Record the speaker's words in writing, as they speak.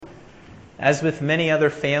As with many other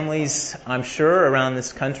families, I'm sure, around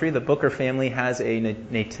this country, the Booker family has a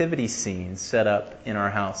nativity scene set up in our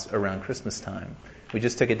house around Christmas time. We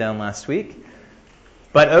just took it down last week.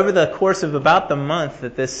 But over the course of about the month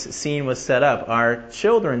that this scene was set up, our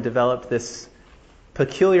children developed this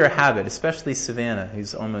peculiar habit, especially Savannah,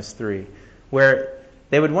 who's almost 3, where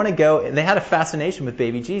they would want to go, they had a fascination with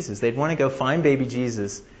baby Jesus. They'd want to go find baby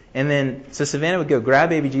Jesus. And then, so Savannah would go grab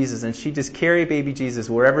baby Jesus, and she'd just carry baby Jesus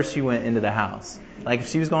wherever she went into the house. Like if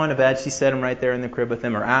she was going to bed, she'd set him right there in the crib with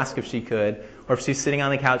him, or ask if she could. Or if she was sitting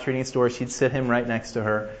on the couch reading a story, she'd sit him right next to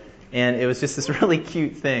her. And it was just this really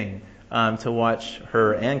cute thing to watch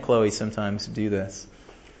her and Chloe sometimes do this.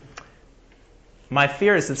 My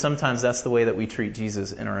fear is that sometimes that's the way that we treat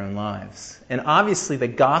Jesus in our own lives. And obviously the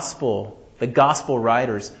gospel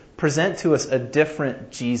writers present to us a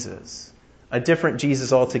different Jesus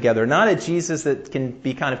altogether. Not a Jesus that can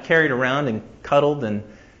be kind of carried around and cuddled and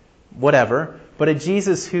whatever, but a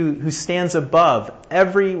Jesus who stands above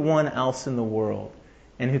everyone else in the world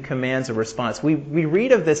and who commands a response. We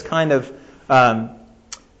read of this kind of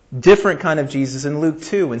different kind of Jesus in Luke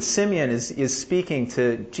 2 when Simeon is speaking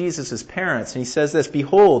to Jesus' parents, and he says this,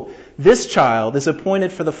 "Behold, this child is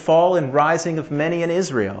appointed for the fall and rising of many in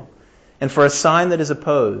Israel, and for a sign that is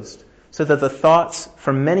opposed, so that the thoughts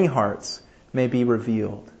from many hearts may be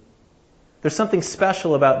revealed." There's something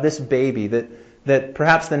special about this baby that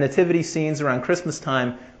perhaps the nativity scenes around Christmas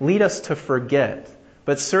time lead us to forget.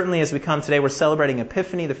 But certainly as we come today, we're celebrating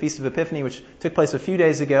Epiphany, the Feast of Epiphany, which took place a few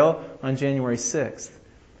days ago on January 6th.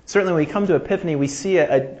 Certainly when we come to Epiphany, we see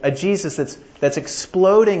a Jesus that's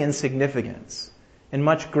exploding in significance and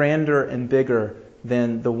much grander and bigger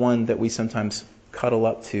than the one that we sometimes cuddle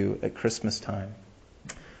up to at Christmas time.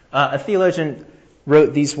 A theologian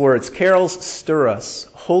wrote these words, "Carols stir us,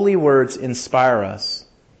 holy words inspire us.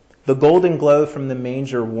 The golden glow from the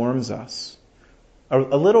manger warms us.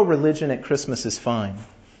 A little religion at Christmas is fine,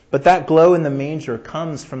 but that glow in the manger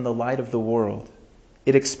comes from the light of the world.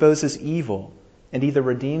 It exposes evil and either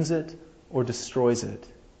redeems it or destroys it.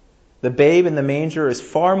 The babe in the manger is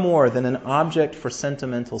far more than an object for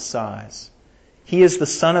sentimental sighs. He is the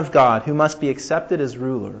Son of God who must be accepted as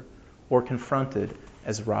ruler or confronted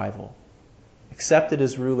as rival." Accepted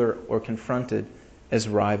as ruler or confronted as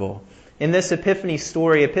rival. In this Epiphany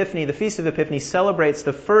story, Epiphany, the Feast of Epiphany, celebrates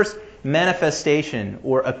the first manifestation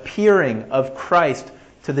or appearing of Christ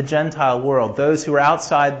to the Gentile world, those who are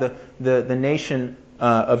outside the nation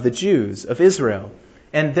of the Jews, of Israel.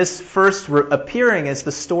 And this first appearing is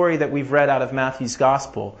the story that we've read out of Matthew's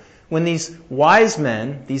Gospel. When these wise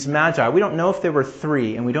men, these magi, we don't know if there were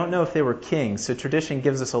 3, and we don't know if they were kings, so tradition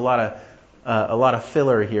gives us a lot of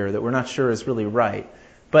filler here that we're not sure is really right.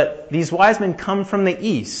 But these wise men come from the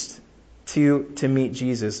east to meet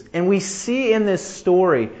Jesus. And we see in this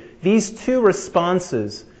story these 2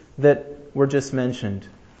 responses that were just mentioned,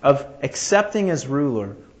 of accepting as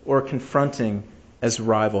ruler or confronting as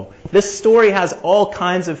rival. This story has all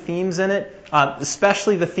kinds of themes in it,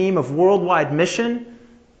 especially the theme of worldwide mission,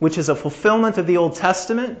 which is a fulfillment of the Old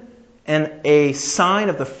Testament and a sign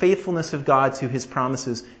of the faithfulness of God to His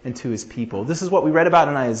promises and to His people. This is what we read about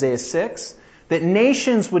in Isaiah 6, that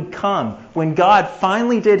nations would come when God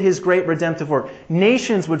finally did His great redemptive work.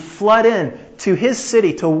 Nations would flood in to His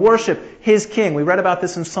city to worship His King. We read about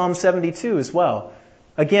this in Psalm 72 as well.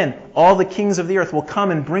 Again, all the kings of the earth will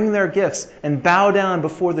come and bring their gifts and bow down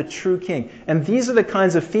before the true King. And these are the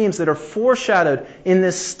kinds of themes that are foreshadowed in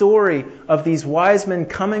this story of these wise men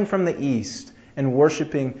coming from the east and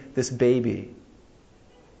worshiping this baby,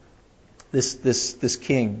 this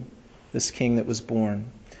king that was born.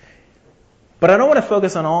 But I don't want to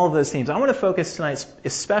focus on all of those themes. I want to focus tonight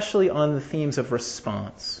especially on the themes of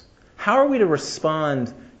response. How are we to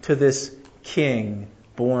respond to this king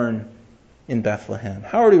born in Bethlehem?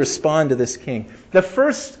 How are we to respond to this king? The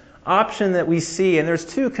first option that we see, and there's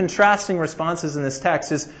 2 contrasting responses in this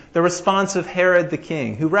text, is the response of Herod the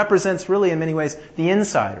king, who represents really in many ways the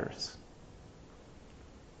insiders.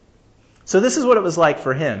 So this is what it was like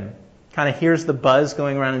for him. Kind of here's the buzz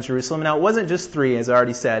going around in Jerusalem. Now, it wasn't just 3, as I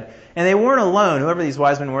already said. And they weren't alone, whoever these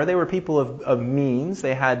wise men were. They were people of means.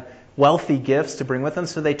 They had wealthy gifts to bring with them.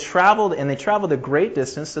 So they traveled, and they traveled a great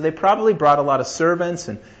distance. So they probably brought a lot of servants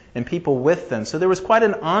and people with them. So there was quite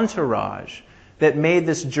an entourage that made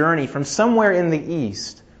this journey from somewhere in the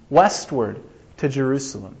east, westward, to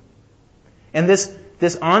Jerusalem. And this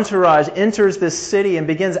entourage enters this city and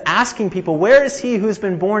begins asking people, where is he who's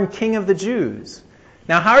been born King of the Jews?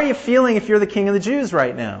 Now, how are you feeling if you're the King of the Jews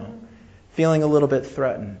right now? Feeling a little bit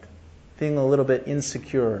threatened. Feeling a little bit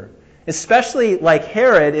insecure. Especially like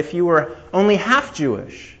Herod, if you were only half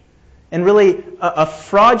Jewish. and really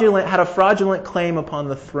had a fraudulent claim upon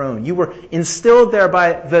the throne. You were instilled there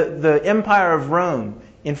by the Empire of Rome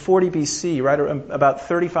in 40 BC, right about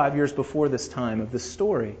 35 years before this time of this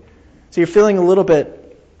story. So you're feeling a little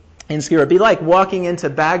bit insecure. It'd be like walking into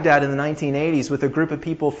Baghdad in the 1980s with a group of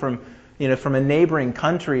people from a neighboring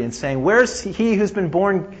country and saying, "Where's he who's been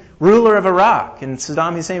born ruler of Iraq?" And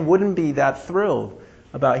Saddam Hussein wouldn't be that thrilled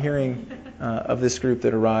about hearing of this group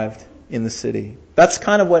that arrived in the city. That's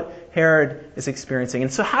kind of what Herod is experiencing.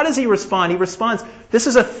 And so how does he respond? He responds, this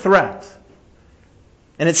is a threat.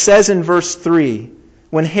 And it says in verse 3,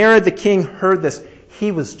 when Herod the king heard this,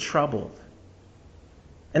 he was troubled.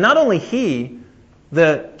 And not only he,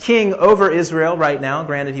 the king over Israel right now,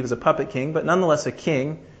 granted he was a puppet king, but nonetheless a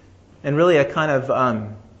king, and really a kind of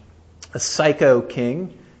a psycho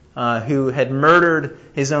king who had murdered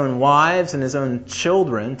his own wives and his own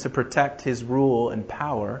children to protect his rule and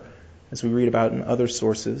power, as we read about in other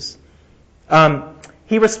sources.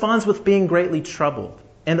 He responds with being greatly troubled.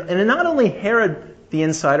 And not only Herod the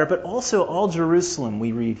insider, but also all Jerusalem,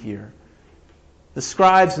 we read here. The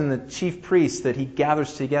scribes and the chief priests that he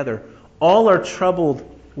gathers together, all are troubled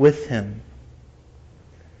with him.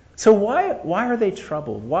 So why are they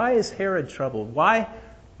troubled? Why is Herod troubled? Why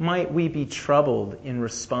might we be troubled in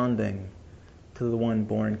responding to the one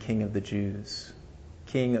born King of the Jews,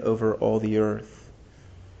 King over all the earth?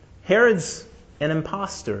 Herod's an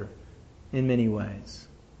imposter in many ways.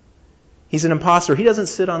 He's an imposter. He doesn't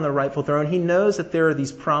sit on the rightful throne. He knows that there are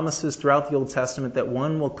these promises throughout the Old Testament that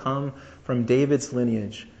one will come from David's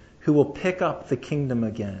lineage who will pick up the kingdom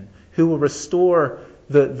again, who will restore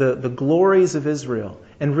the glories of Israel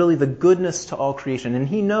and really the goodness to all creation. And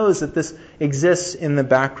he knows that this exists in the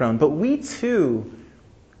background. But we too,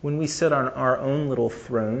 when we sit on our own little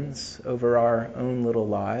thrones over our own little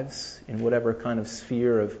lives in whatever kind of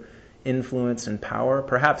sphere of influence and power,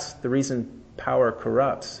 perhaps the reason power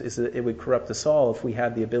corrupts is that it would corrupt us all if we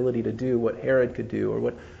had the ability to do what Herod could do or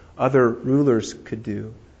what other rulers could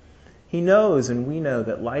do. He knows, and we know,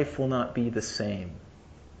 that life will not be the same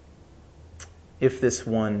if this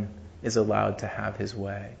one is allowed to have his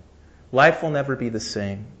way. Life will never be the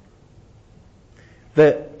same.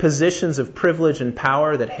 The positions of privilege and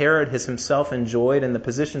power that Herod has himself enjoyed and the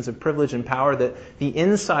positions of privilege and power that the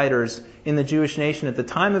insiders in the Jewish nation at the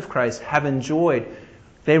time of Christ have enjoyed,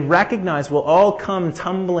 they recognize will all come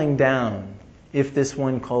tumbling down if this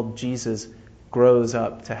one called Jesus grows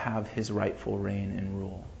up to have his rightful reign and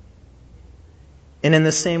rule. And in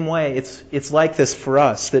the same way, it's like this for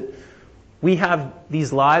us, that we have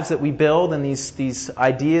these lives that we build and these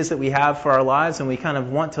ideas that we have for our lives, and we kind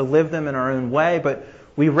of want to live them in our own way, but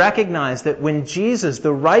we recognize that when Jesus,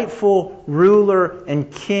 the rightful ruler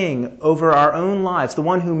and king over our own lives, the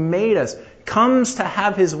one who made us, comes to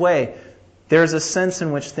have his way, there's a sense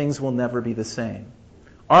in which things will never be the same.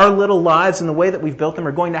 Our little lives and the way that we've built them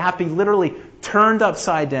are going to have to be literally turned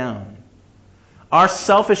upside down. Our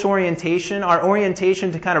selfish orientation, our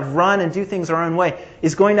orientation to kind of run and do things our own way,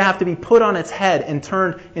 is going to have to be put on its head and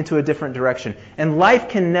turned into a different direction. And life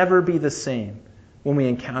can never be the same when we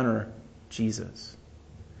encounter Jesus.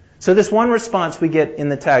 So this one response we get in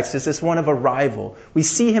the text is this one of a rival. We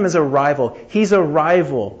see him as a rival. He's a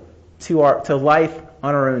rival to life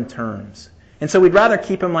on our own terms. And so we'd rather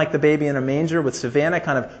keep him like the baby in a manger with Savannah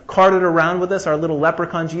kind of carted around with us, our little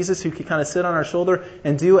leprechaun Jesus who could kind of sit on our shoulder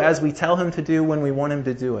and do as we tell him to do when we want him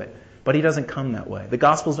to do it. But he doesn't come that way. The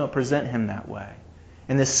Gospels don't present him that way.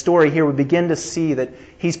 In this story here, we begin to see that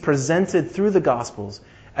he's presented through the Gospels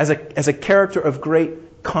as a character of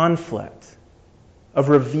great conflict, of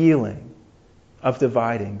revealing, of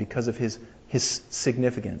dividing because of his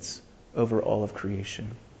significance over all of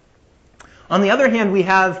creation. On the other hand, we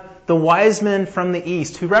have the wise men from the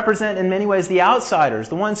east who represent in many ways the outsiders,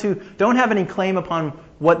 the ones who don't have any claim upon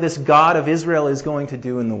what this God of Israel is going to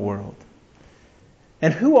do in the world.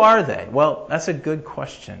 And who are they? Well, that's a good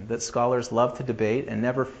question that scholars love to debate and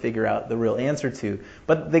never figure out the real answer to.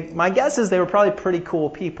 But my guess is they were probably pretty cool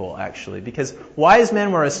people, actually, because wise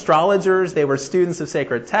men were astrologers, they were students of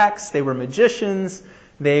sacred texts, they were magicians,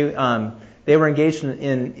 they were engaged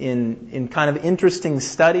in kind of interesting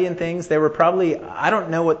study and things. They were probably, I don't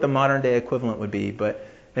know what the modern day equivalent would be, but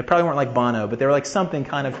they probably weren't like Bono, but they were like something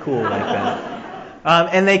kind of cool like that.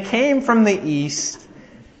 And they came from the east.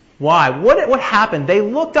 Why? What happened? They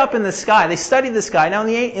looked up in the sky. They studied the sky. Now,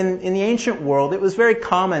 in the ancient world, it was very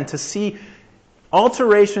common to see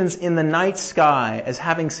alterations in the night sky as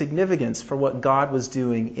having significance for what God was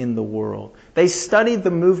doing in the world. They studied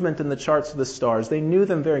the movement in the charts of the stars. They knew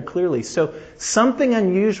them very clearly. So something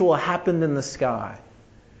unusual happened in the sky.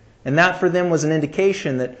 And that for them was an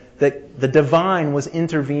indication that the divine was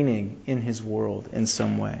intervening in his world in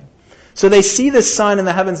some way. So they see this sign in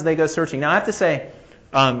the heavens and they go searching. Now I have to say,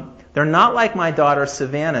 they're not like my daughter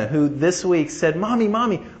Savannah, who this week said,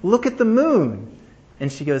 Mommy, look at the moon.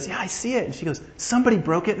 And she goes, yeah, I see it. And she goes, somebody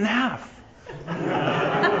broke it in half.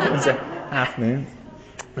 It was a half moon.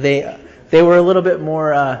 They were a little bit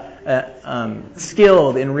more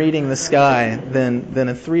skilled in reading the sky than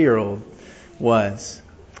a 3-year-old was.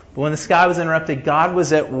 But when the sky was interrupted, God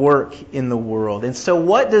was at work in the world. And so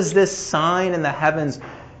what does this sign in the heavens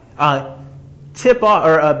tip off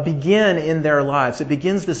or begin in their lives? It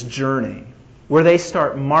begins this journey where they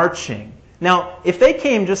start marching. Now, if they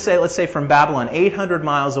came, let's say from Babylon, 800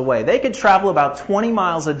 miles away, they could travel about 20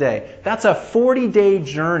 miles a day. That's a 40-day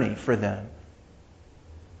journey for them.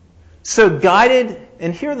 So guided,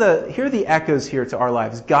 and here are the echoes here to our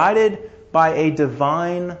lives, guided by a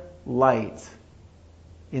divine light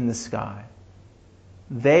in the sky.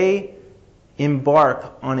 They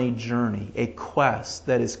embark on a journey, a quest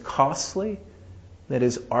that is costly, that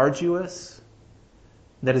is arduous,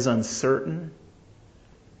 that is uncertain,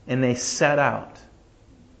 and they set out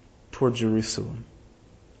toward Jerusalem.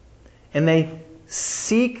 And they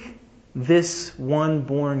seek this one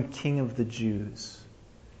born King of the Jews.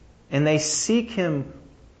 And they seek him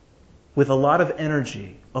with a lot of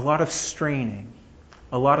energy, a lot of straining,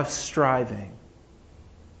 a lot of striving,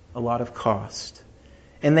 a lot of cost.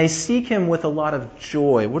 And they seek him with a lot of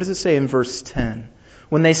joy. What does it say in verse 10?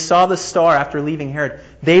 When they saw the star after leaving Herod,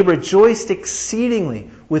 they rejoiced exceedingly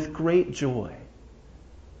with great joy.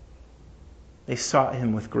 They sought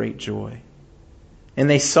him with great joy. And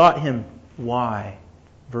they sought him, why?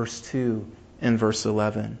 Verse 2 and verse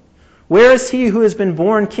 11. Where is he who has been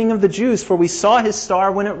born King of the Jews? For we saw his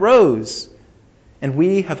star when it rose, and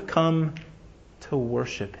we have come to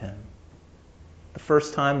worship him. The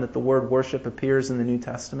first time that the word worship appears in the New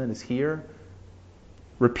Testament is here.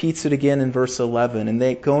 Repeats it again in verse 11. And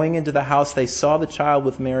they, going into the house, they saw the child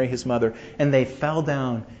with Mary, his mother, and they fell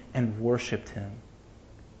down and worshipped him.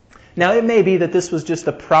 Now, it may be that this was just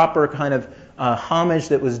the proper kind of homage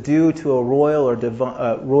that was due to a royal or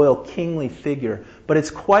royal kingly figure, but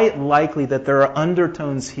it's quite likely that there are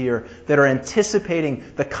undertones here that are anticipating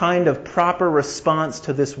the kind of proper response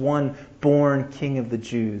to this one born King of the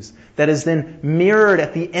Jews that is then mirrored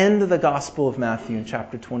at the end of the Gospel of Matthew in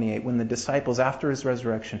chapter 28 when the disciples, after his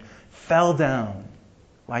resurrection, fell down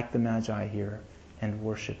like the Magi here and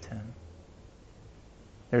worshipped him.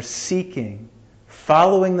 They're seeking,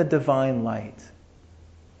 following the divine light,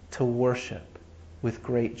 to worship with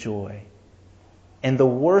great joy. And the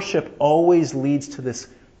worship always leads to this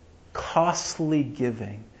costly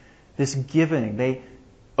giving. This giving. They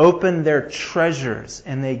open their treasures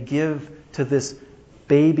and they give to this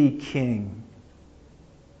baby king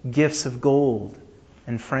gifts of gold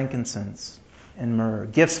and frankincense and myrrh.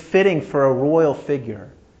 Gifts fitting for a royal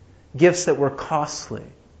figure. Gifts that were costly.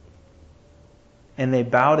 And they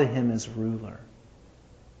bow to him as ruler.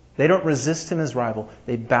 They don't resist him as rival.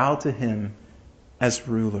 They bow to him as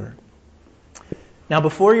ruler. Now,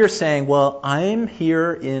 before you're saying, well, I'm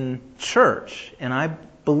here in church and I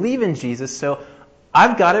believe in Jesus, so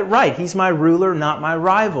I've got it right. He's my ruler, not my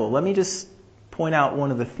rival. Let me just point out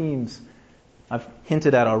one of the themes I've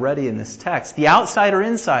hinted at already in this text. The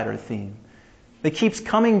outsider-insider theme that keeps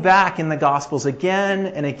coming back in the Gospels again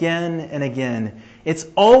and again and again. It's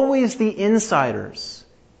always the insiders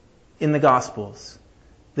in the Gospels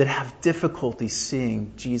that have difficulty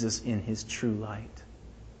seeing Jesus in his true light.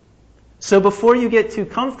 So before you get too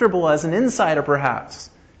comfortable as an insider,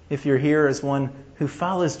 perhaps, if you're here as one who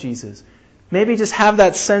follows Jesus, maybe just have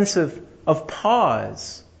that sense of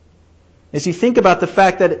pause as you think about the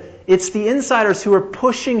fact that it's the insiders who are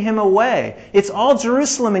pushing him away. It's all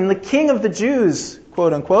Jerusalem and the King of the Jews,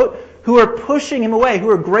 quote unquote, who are pushing him away, who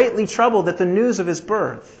are greatly troubled at the news of his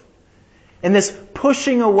birth. And this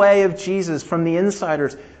pushing away of Jesus from the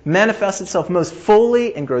insiders manifests itself most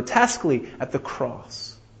fully and grotesquely at the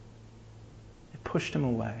cross. It pushed him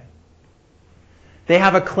away. They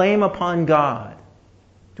have a claim upon God.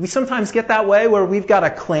 Do we sometimes get that way where we've got a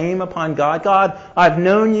claim upon God? God, I've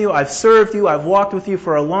known you, I've served you, I've walked with you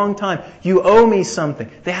for a long time. You owe me something.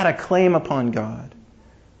 They had a claim upon God.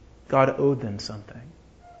 God owed them something.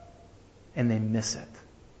 And they miss it.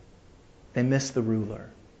 They miss the ruler.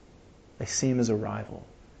 They see him as a rival,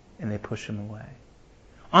 and they push him away.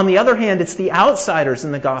 On the other hand, it's the outsiders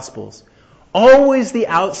in the Gospels. Always the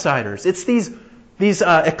outsiders. It's these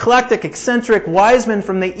eclectic, eccentric wise men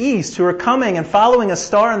from the East who are coming and following a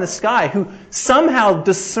star in the sky, who somehow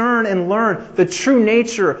discern and learn the true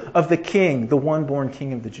nature of the King, the one born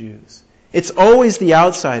King of the Jews. It's always the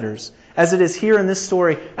outsiders, as it is here in this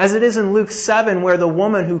story, as it is in Luke 7, where the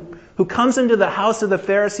woman who comes into the house of the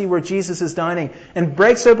Pharisee where Jesus is dining and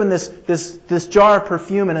breaks open this jar of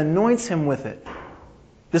perfume and anoints him with it.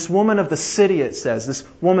 This woman of the city, it says, this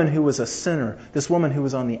woman who was a sinner, this woman who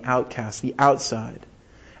was on the outcast, the outside.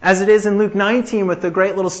 As it is in Luke 19 with the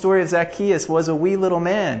great little story of Zacchaeus, was a wee little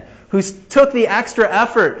man who took the extra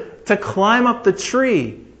effort to climb up the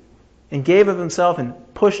tree and gave of himself and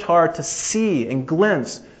pushed hard to see and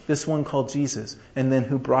glimpse this one called Jesus, and then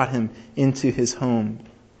who brought him into his home.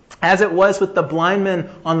 As it was with the blind men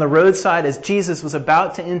on the roadside as Jesus was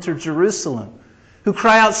about to enter Jerusalem, who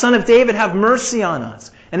cry out, "Son of David, have mercy on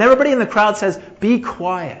us." And everybody in the crowd says, "Be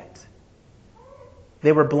quiet."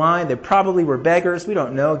 They were blind. They probably were beggars. We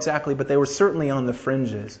don't know exactly, but they were certainly on the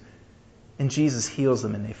fringes. And Jesus heals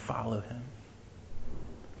them and they follow him.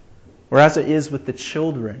 Whereas it is with the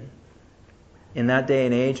children in that day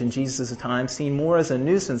and age, in Jesus' time, seen more as a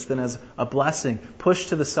nuisance than as a blessing, pushed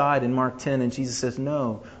to the side in Mark 10, and Jesus says,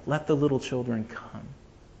 "No, let the little children come."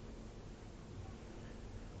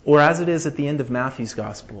 Or as it is at the end of Matthew's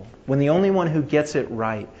Gospel, when the only one who gets it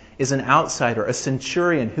right is an outsider, a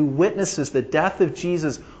centurion, who witnesses the death of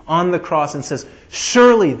Jesus on the cross and says,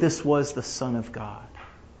 "Surely this was the Son of God."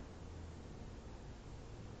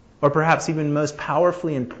 Or perhaps even most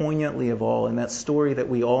powerfully and poignantly of all, in that story that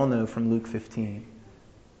we all know from Luke 15,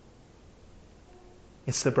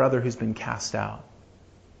 it's the brother who's been cast out,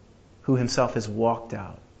 who himself has walked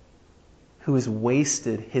out, who has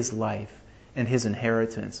wasted his life and his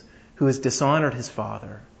inheritance, who has dishonored his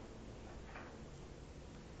father,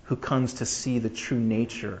 who comes to see the true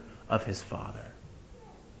nature of his father.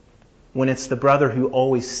 When it's the brother who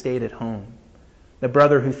always stayed at home, the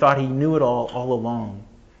brother who thought he knew it all along,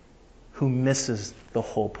 who misses the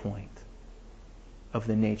whole point of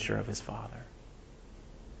the nature of his father.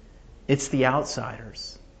 It's the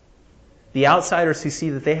outsiders. The outsiders who see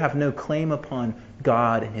that they have no claim upon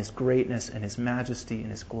God and his greatness and his majesty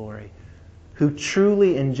and his glory, who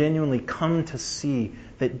truly and genuinely come to see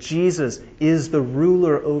that Jesus is the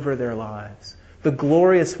ruler over their lives, the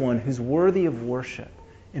glorious one who's worthy of worship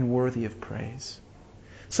and worthy of praise.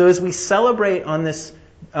 So as we celebrate on this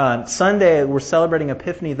Sunday, we're celebrating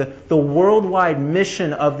Epiphany, the worldwide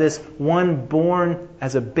mission of this one born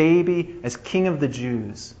as a baby, as King of the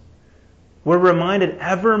Jews. We're reminded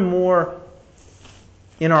ever more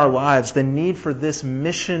in our lives the need for this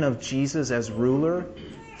mission of Jesus as ruler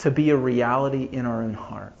to be a reality in our own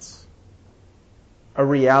hearts. A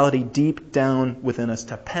reality deep down within us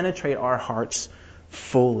to penetrate our hearts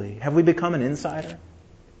fully. Have we become an insider?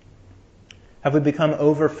 Have we become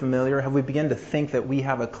over-familiar? Have we begun to think that we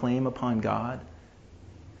have a claim upon God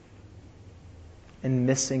and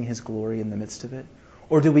missing his glory in the midst of it?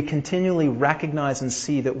 Or do we continually recognize and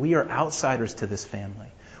see that we are outsiders to this family?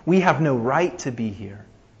 We have no right to be here.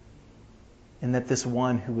 And that this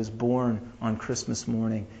one who was born on Christmas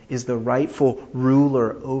morning is the rightful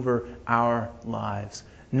ruler over our lives.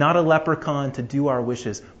 Not a leprechaun to do our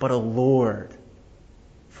wishes, but a Lord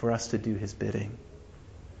for us to do his bidding.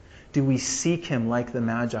 Do we seek him like the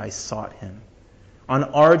Magi sought him? On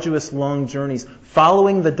arduous, long journeys,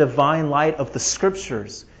 following the divine light of the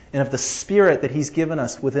Scriptures and of the Spirit that he's given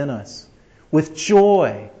us within us, with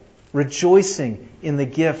joy, rejoicing in the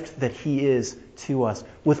gift that he is to us,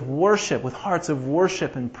 with worship, with hearts of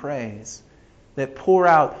worship and praise that pour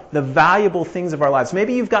out the valuable things of our lives.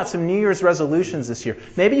 Maybe you've got some New Year's resolutions this year.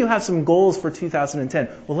 Maybe you have some goals for 2010.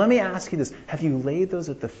 Well, let me ask you this. Have you laid those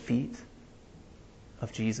at the feet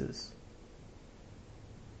of Jesus?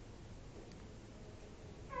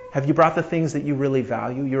 Have you brought the things that you really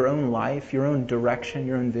value, your own life, your own direction,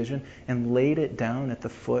 your own vision, and laid it down at the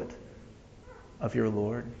foot of your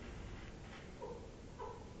Lord?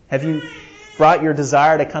 Have you brought your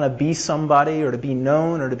desire to kind of be somebody or to be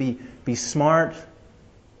known or to be smart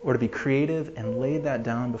or to be creative and laid that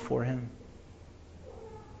down before him?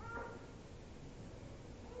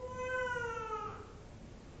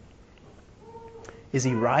 Is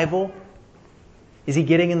he rival? Is he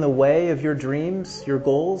getting in the way of your dreams, your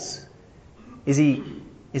goals? Is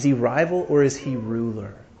he rival or is he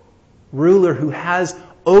ruler? Ruler who has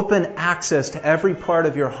open access to every part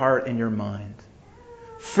of your heart and your mind.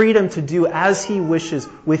 Freedom to do as he wishes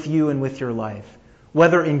with you and with your life,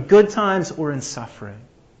 whether in good times or in suffering.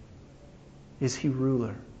 Is he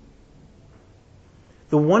ruler?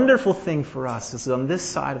 The wonderful thing for us is on this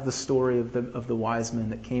side of the story of the wise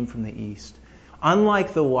men that came from the east,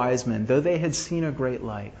 unlike the wise men, though they had seen a great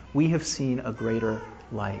light, we have seen a greater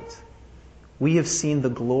light. We have seen the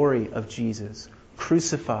glory of Jesus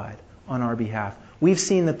crucified on our behalf. We've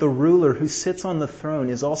seen that the ruler who sits on the throne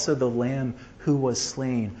is also the Lamb who was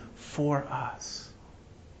slain for us,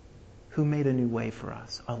 who made a new way for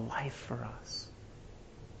us, a life for us.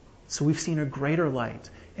 So we've seen a greater light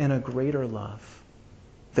and a greater love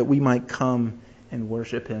that we might come and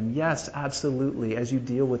worship him. Yes, absolutely, as you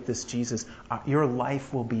deal with this Jesus, your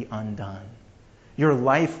life will be undone. Your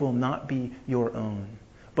life will not be your own.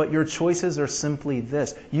 But your choices are simply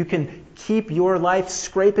this. You can keep your life,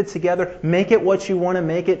 scrape it together, make it what you want to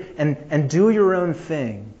make it, and do your own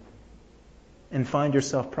thing, and find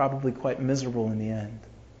yourself probably quite miserable in the end.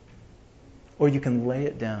 Or you can lay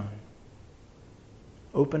it down.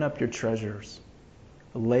 Open up your treasures.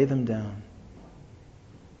 Lay them down.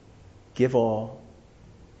 Give all,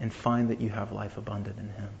 and find that you have life abundant in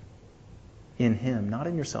him. In him, not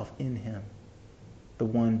in yourself, in him, the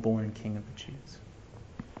one born King of the Jews.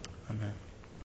 Amen.